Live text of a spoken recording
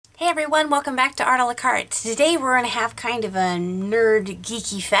Hey everyone, welcome back to Art a la Carte. Today we're going to have kind of a nerd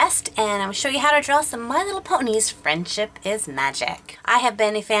geeky fest and I'm going to show you how to draw some My Little Ponies Friendship is Magic. I have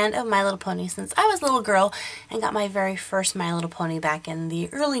been a fan of My Little Pony since I was a little girl and got my very first My Little Pony back in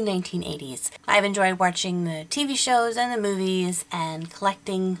the early 1980s. I've enjoyed watching the TV shows and the movies and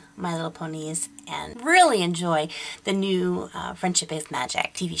collecting My Little Ponies and really enjoy the new Friendship is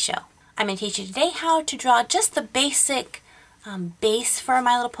Magic TV show. I'm going to teach you today how to draw just the basic base for a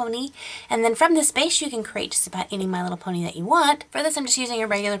My Little Pony, and then from this base you can create just about any My Little Pony that you want. For this I'm just using a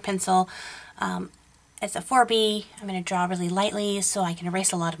regular pencil. It's a 4B. I'm going to draw really lightly so I can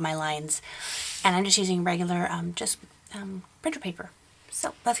erase a lot of my lines, and I'm just using regular printer paper.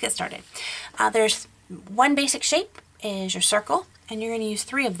 So let's get started. There's one basic shape is your circle, and you're going to use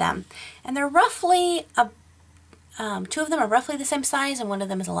 3 of them, and they're roughly 2 of them are roughly the same size and one of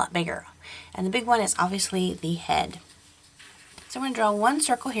them is a lot bigger, and the big one is obviously the head. So I'm going to draw one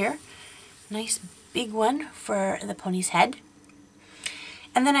circle here, nice big one for the pony's head.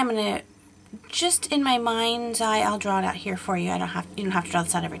 And then I'm going to, just in my mind's eye, I'll draw it out here for you. You don't have to draw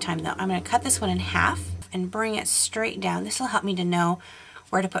this out every time though. I'm going to cut this one in half and bring it straight down. This will help me to know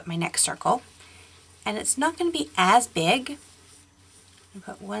where to put my next circle. And it's not going to be as big. I'll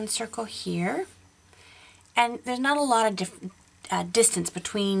put one circle here. And there's not a lot of distance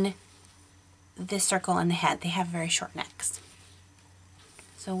between this circle and the head. They have very short necks.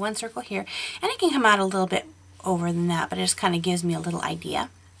 So one circle here, and it can come out a little bit over than that, but it just kind of gives me a little idea.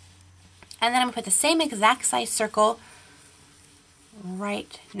 And then I'm going to put the same exact size circle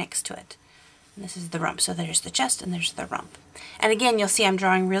right next to it. And this is the rump, so there's the chest and there's the rump. And again, you'll see I'm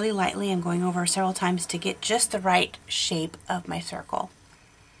drawing really lightly. I'm going over several times to get just the right shape of my circle.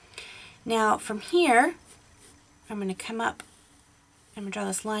 Now from here, I'm going to come up, I'm going to draw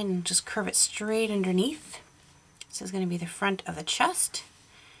this line and just curve it straight underneath. This is going to be the front of the chest.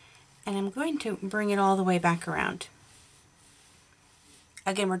 And I'm going to bring it all the way back around.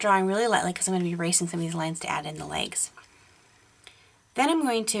 Again, we're drawing really lightly because I'm going to be erasing some of these lines to add in the legs. Then I'm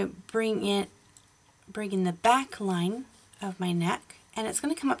going to bring in the back line of my neck, and it's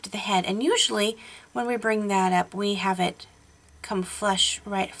going to come up to the head. And usually when we bring that up, we have it come flush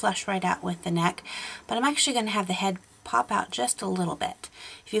right out with the neck. But I'm actually going to have the head pop out just a little bit.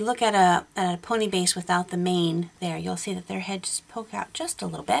 If you look at a pony base without the mane there, you'll see that their head just poke out just a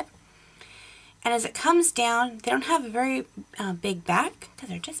little bit. And as it comes down, they don't have a very big back because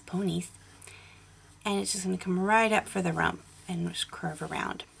they're just ponies. And it's just going to come right up for the rump and just curve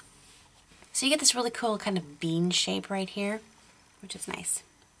around. So you get this really cool kind of bean shape right here, which is nice.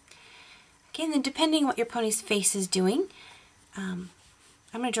 Okay, and then depending on what your pony's face is doing, I'm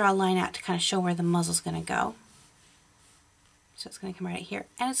going to draw a line out to kind of show where the muzzle's going to go. So it's going to come right here,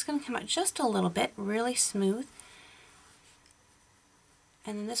 and it's going to come out just a little bit, really smooth.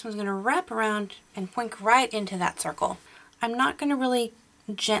 And then this one's going to wrap around and point right into that circle. I'm not going to really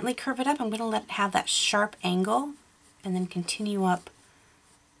gently curve it up. I'm going to let it have that sharp angle and then continue up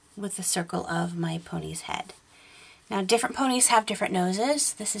with the circle of my pony's head. Now different ponies have different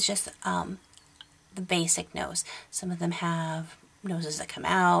noses. This is just the basic nose. Some of them have noses that come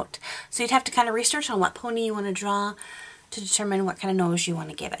out. So you'd have to kind of research on what pony you want to draw to determine what kind of nose you want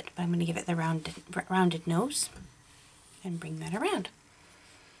to give it. But I'm going to give it the rounded nose and bring that around.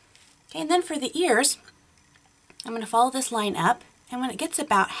 Okay, and then for the ears, I'm going to follow this line up, and when it gets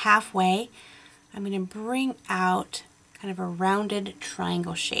about halfway, I'm going to bring out kind of a rounded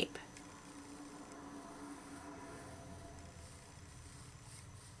triangle shape.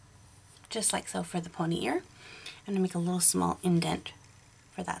 Just like so for the pony ear. I'm going to make a little small indent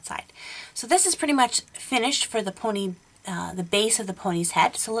for that side. So this is pretty much finished for the pony, the base of the pony's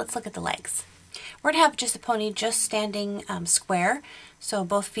head. So let's look at the legs. We're going to have just the pony just standing square, so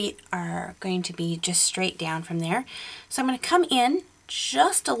both feet are going to be just straight down from there. So I'm going to come in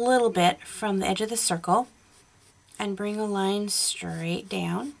just a little bit from the edge of the circle and bring a line straight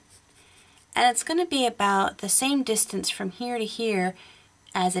down. And it's going to be about the same distance from here to here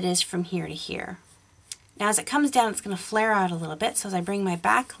as it is from here to here. Now as it comes down, it's going to flare out a little bit, so as I bring my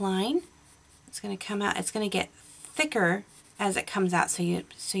back line, it's going to come out, it's going to get thicker as it comes out, so you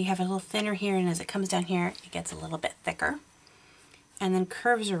have a little thinner here, and as it comes down here it gets a little bit thicker and then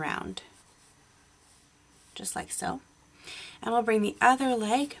curves around just like so. And we'll bring the other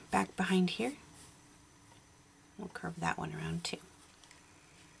leg back behind here. We'll curve that one around too.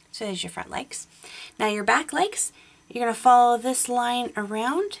 So there's your front legs. Now your back legs, you're going to follow this line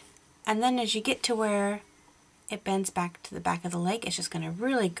around, and then as you get to where it bends back to the back of the leg, it's just going to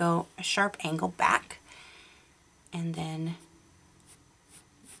really go a sharp angle back and then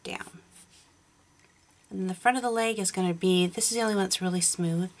down. And then the front of the leg is going to be, this is the only one that's really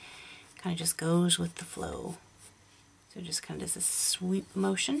smooth. Kind of just goes with the flow. So it just kind of does a sweep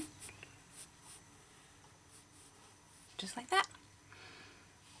motion. Just like that.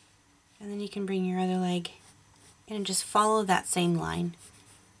 And then you can bring your other leg in and just follow that same line.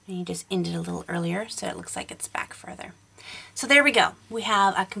 And you just end it a little earlier so it looks like it's back further. So there we go. We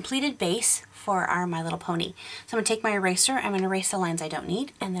have a completed base for our My Little Pony. So I'm going to take my eraser, I'm going to erase the lines I don't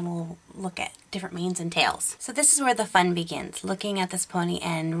need, and then we'll look at different manes and tails. So this is where the fun begins, looking at this pony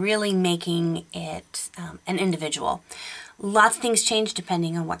and really making it an individual. Lots of things change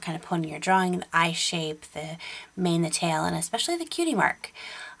depending on what kind of pony you're drawing. The eye shape, the mane, the tail, and especially the cutie mark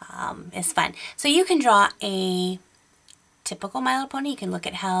is fun. So you can draw a typical My Little Pony. You can look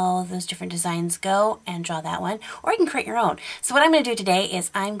at how those different designs go and draw that one, or you can create your own. So what I'm going to do today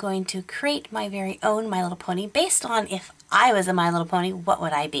is I'm going to create my very own My Little Pony based on if I was a My Little Pony, what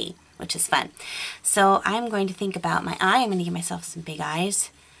would I be, which is fun. So I'm going to think about my eye. I'm going to give myself some big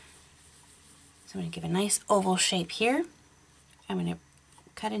eyes. So I'm going to give a nice oval shape here. I'm going to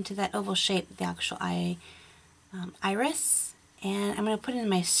cut into that oval shape the actual eye iris, and I'm going to put in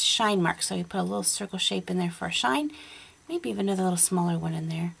my shine mark. So you put a little circle shape in there for a shine. Maybe even another little smaller one in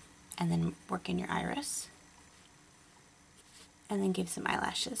there, and then work in your iris. And then give some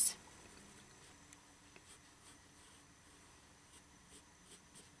eyelashes.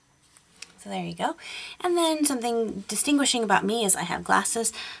 So there you go. And then something distinguishing about me is I have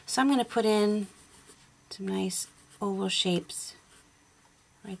glasses, so I'm going to put in some nice oval shapes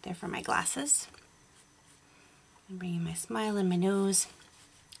right there for my glasses. And bring in my smile and my nose,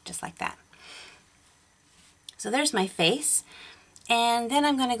 just like that. So there's my face, and then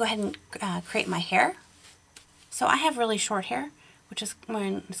I'm going to go ahead and create my hair. So I have really short hair, which is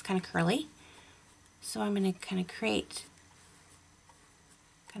when it's kind of curly. So I'm going to kind of create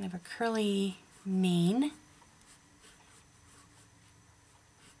kind of a curly mane,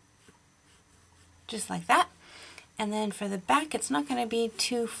 just like that. And then for the back, it's not going to be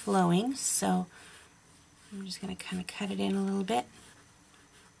too flowing, so I'm just going to kind of cut it in a little bit.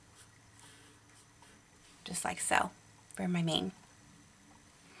 Just like so, for my mane.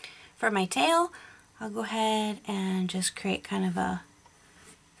 For my tail, I'll go ahead and just create kind of a,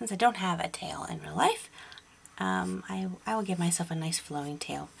 since I don't have a tail in real life, I will give myself a nice flowing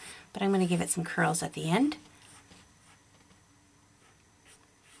tail, but I'm going to give it some curls at the end.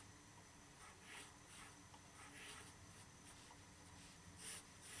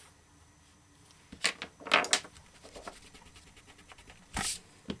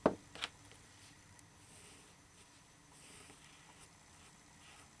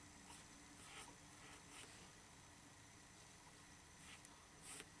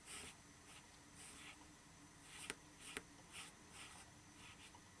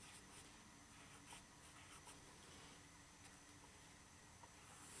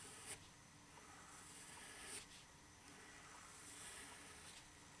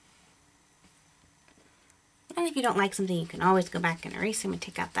 And if you don't like something, you can always go back and erase them and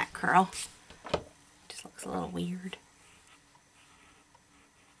take out that curl. It just looks a little weird.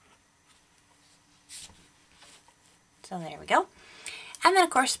 So there we go. And then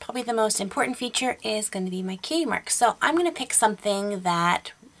of course, probably the most important feature is going to be my cutie mark. So I'm going to pick something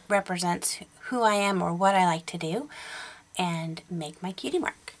that represents who I am or what I like to do and make my cutie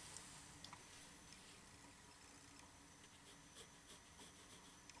mark.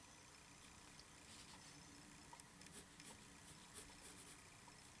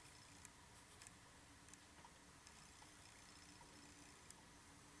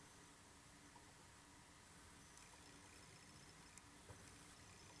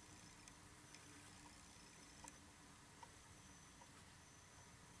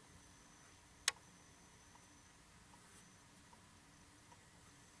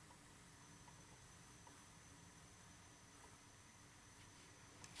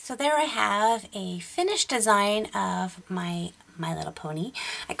 So there I have a finished design of my Little Pony.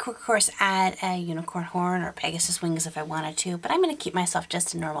 I could of course add a unicorn horn or Pegasus wings if I wanted to, but I'm going to keep myself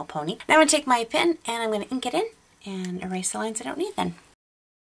just a normal pony. Now I'm going to take my pen and I'm going to ink it in and erase the lines I don't need then.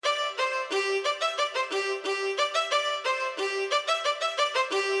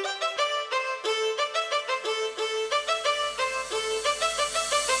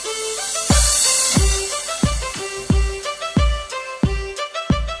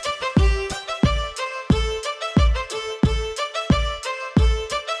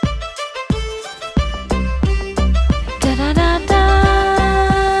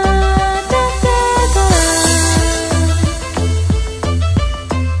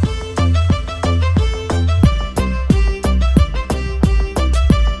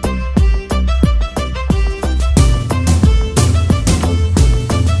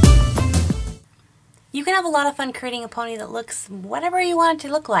 can have a lot of fun creating a pony that looks whatever you want it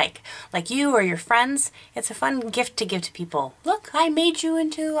to look like you or your friends. It's a fun gift to give to people. Look, I made you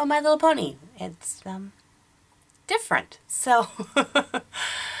into a My Little Pony. It's different. So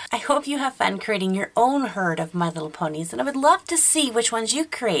I hope you have fun creating your own herd of My Little Ponies, and I would love to see which ones you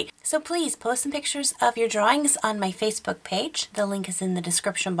create. So please post some pictures of your drawings on my Facebook page. The link is in the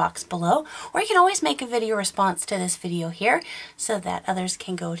description box below, or you can always make a video response to this video here so that others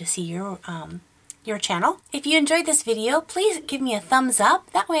can go to see your channel. If you enjoyed this video, please give me a thumbs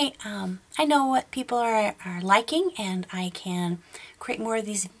up. That way I know what people are liking, and I can create more of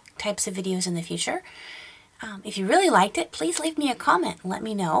these types of videos in the future. If you really liked it, please leave me a comment and let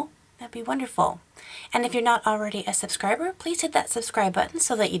me know. That'd be wonderful. And if you're not already a subscriber, please hit that subscribe button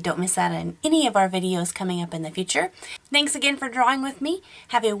so that you don't miss out on any of our videos coming up in the future. Thanks again for drawing with me.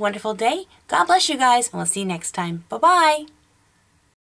 Have a wonderful day. God bless you guys, and we'll see you next time. Bye-bye.